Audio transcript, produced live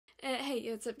Hey,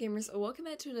 what's up gamers? Welcome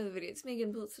back to another video. It's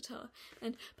Megan Pulsata,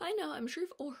 and by now I'm sure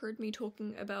you've all heard me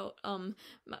talking about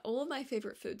all of my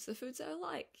favorite foods, the foods that I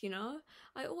like, you know?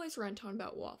 I always rant on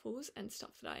about waffles and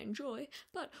stuff that I enjoy,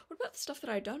 but what about the stuff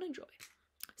that I don't enjoy?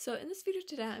 So in this video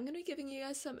today, I'm going to be giving you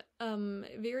guys some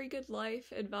very good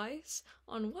life advice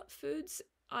on what foods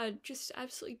are just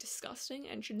absolutely disgusting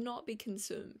and should not be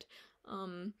consumed.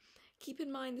 Keep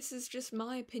in mind this is just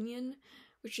my opinion,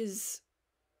 which is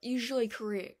usually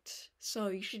correct, so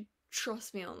you should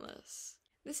trust me on this.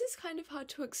 This is kind of hard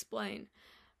to explain,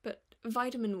 but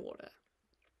vitamin water.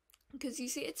 Because you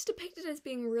see, it's depicted as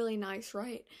being really nice,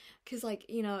 right? Because, like,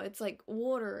 you know, it's like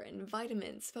water and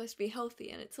vitamins supposed to be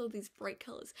healthy, and it's all these bright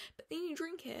colors. But then you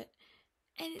drink it,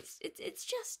 and it's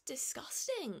just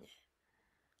disgusting.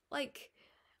 Like,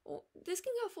 this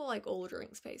can go for like all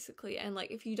drinks basically, and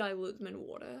like if you dilute them in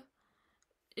water,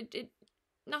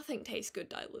 nothing tastes good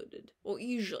diluted. Well,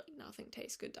 usually nothing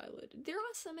tastes good diluted. There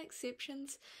are some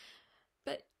exceptions,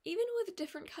 but even with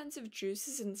different kinds of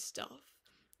juices and stuff,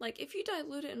 like if you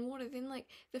dilute it in water, then like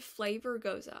the flavor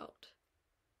goes out.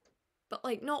 But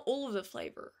like not all of the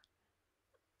flavor.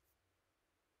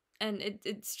 And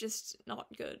it's just not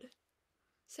good.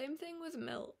 Same thing with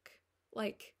milk.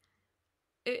 Like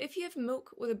if you have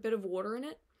milk with a bit of water in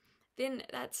it, then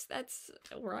that's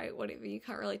right, whatever, you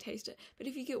can't really taste it. But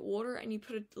if you get water and you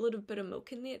put a little bit of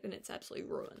milk in there, then it's absolutely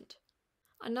ruined.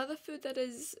 Another food that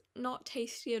is not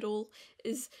tasty at all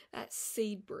is that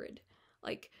seed bread.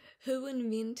 Like, who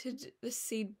invented the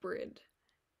seed bread?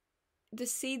 The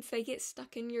seeds, they get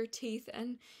stuck in your teeth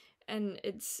and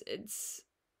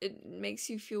it makes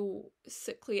you feel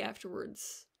sickly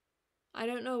afterwards. I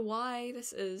don't know why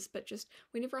this is, but just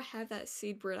whenever I have that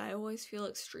seed bread, I always feel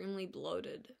extremely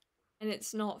bloated. And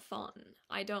it's not fun.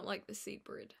 I don't like the seed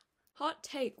bread. Hot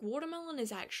take, watermelon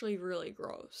is actually really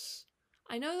gross.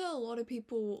 I know that a lot of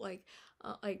people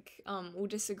will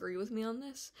disagree with me on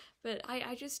this, but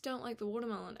I just don't like the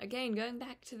watermelon. Again, going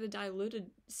back to the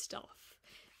diluted stuff.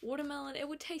 Watermelon, it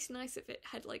would taste nice if it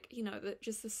had like, you know,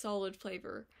 just the solid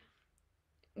flavor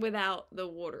without the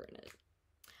water in it.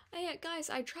 Oh yeah, guys,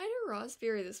 I tried a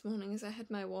raspberry this morning as I had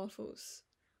my waffles.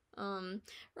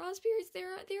 Raspberries,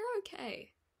 they're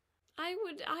okay. I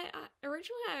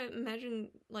originally I imagined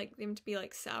like them to be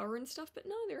like sour and stuff, but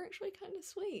no, they're actually kind of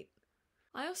sweet.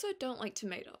 I also don't like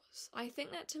tomatoes. I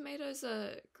think that tomatoes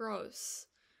are gross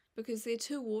because they're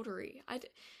too watery.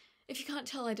 If you can't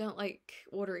tell, I don't like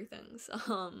watery things.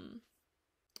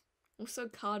 Also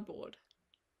cardboard.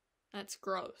 That's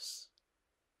gross.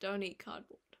 Don't eat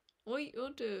cardboard. Or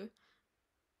you'll do.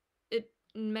 It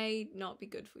may not be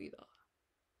good for you though.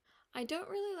 I don't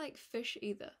really like fish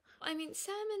either. I mean,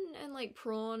 salmon and like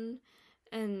prawn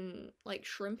and like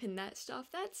shrimp and that stuff,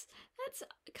 that's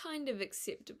kind of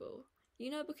acceptable.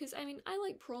 You know, because I mean, I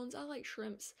like prawns, I like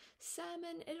shrimps.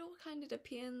 Salmon, it all kind of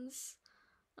depends.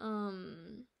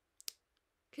 Because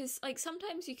like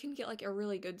sometimes you can get like a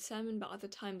really good salmon, but other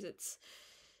times it's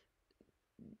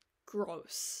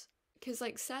gross. Because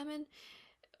like salmon,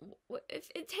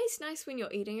 if it tastes nice when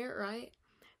you're eating it, right?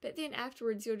 But then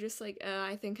afterwards you're just like,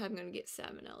 I think I'm gonna get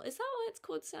salmonella. Is that why it's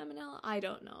called salmonella? I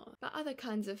don't know. But other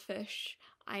kinds of fish,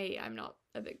 I'm not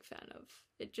a big fan of.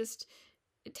 It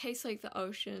tastes like the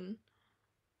ocean.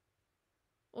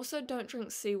 Also, don't drink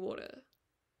seawater.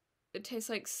 It tastes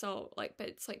like salt, but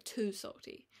it's like too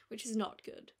salty, which is not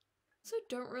good. Also,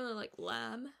 don't really like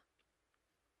lamb.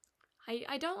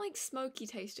 I don't like smoky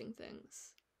tasting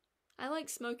things. I like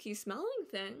smoky smelling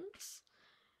things,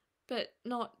 but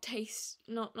not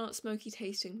smoky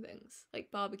tasting things, like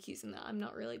barbecues and that. I'm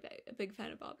not really a big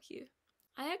fan of barbecue.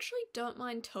 I actually don't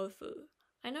mind tofu.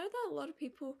 I know that a lot of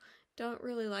people don't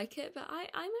really like it, but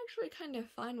I'm actually kind of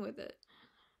fine with it.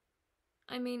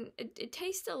 I mean, it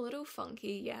tastes a little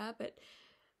funky, yeah, but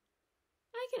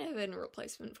I can have it in a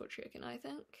replacement for chicken, I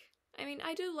think. I mean,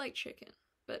 I do like chicken,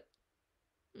 but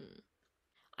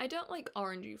I don't like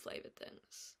orangey flavored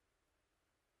things.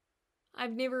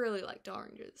 I've never really liked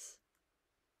oranges.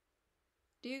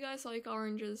 Do you guys like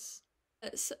oranges?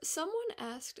 Someone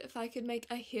asked if I could make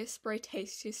a hairspray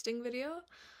taste testing video.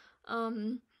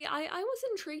 Yeah, I was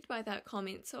intrigued by that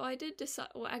comment, so I did decide,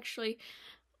 well actually,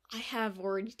 I have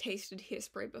already tasted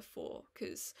hairspray before,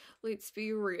 because let's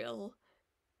be real,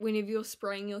 whenever you're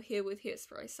spraying your hair with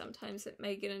hairspray, sometimes it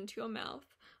may get into your mouth,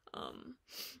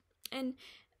 and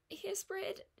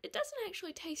hairspray, it doesn't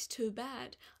actually taste too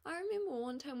bad. I remember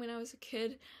one time when I was a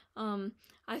kid,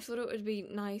 I thought it would be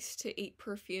nice to eat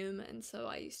perfume, and so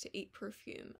I used to eat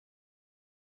perfume.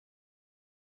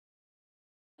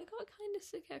 I got kind of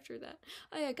sick after that.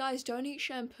 Oh yeah, guys, don't eat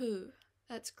shampoo.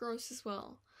 That's gross as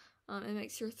well. It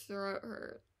makes your throat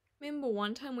hurt. Remember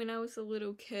one time when I was a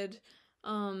little kid,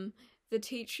 the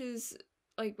teachers,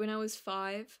 like when I was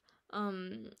 5,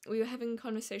 we were having a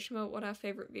conversation about what our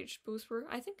favorite vegetables were.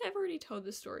 I think I've already told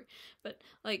this story, but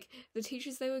like the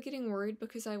teachers, they were getting worried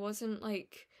because I wasn't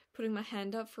like putting my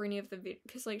hand up for any of the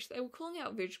because like they were calling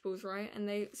out vegetables, right? And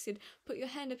they said, put your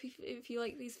hand up if you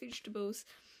like these vegetables.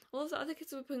 All of the other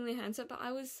kids were putting their hands up, but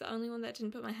I was the only one that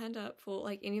didn't put my hand up for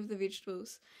like any of the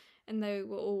vegetables. And they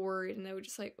were all worried, and they were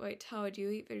just like, wait, Tower, do you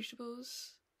eat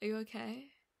vegetables? Are you okay?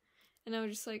 And I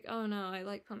was just like, oh no, I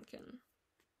like pumpkin.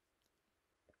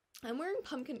 I'm wearing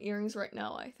pumpkin earrings right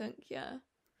now, I think, yeah.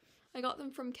 I got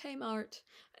them from Kmart.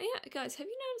 And yeah, guys, have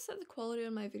you noticed that the quality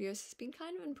on my videos has been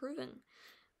kind of improving?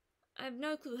 I have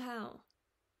no clue how.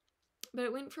 But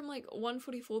it went from like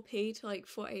 144p to like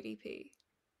 480p.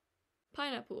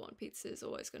 Pineapple on pizza is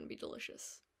always going to be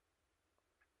delicious.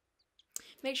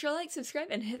 Make sure to like, subscribe,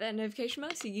 and hit that notification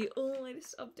bell so you get all the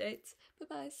latest updates.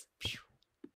 Bye-bye.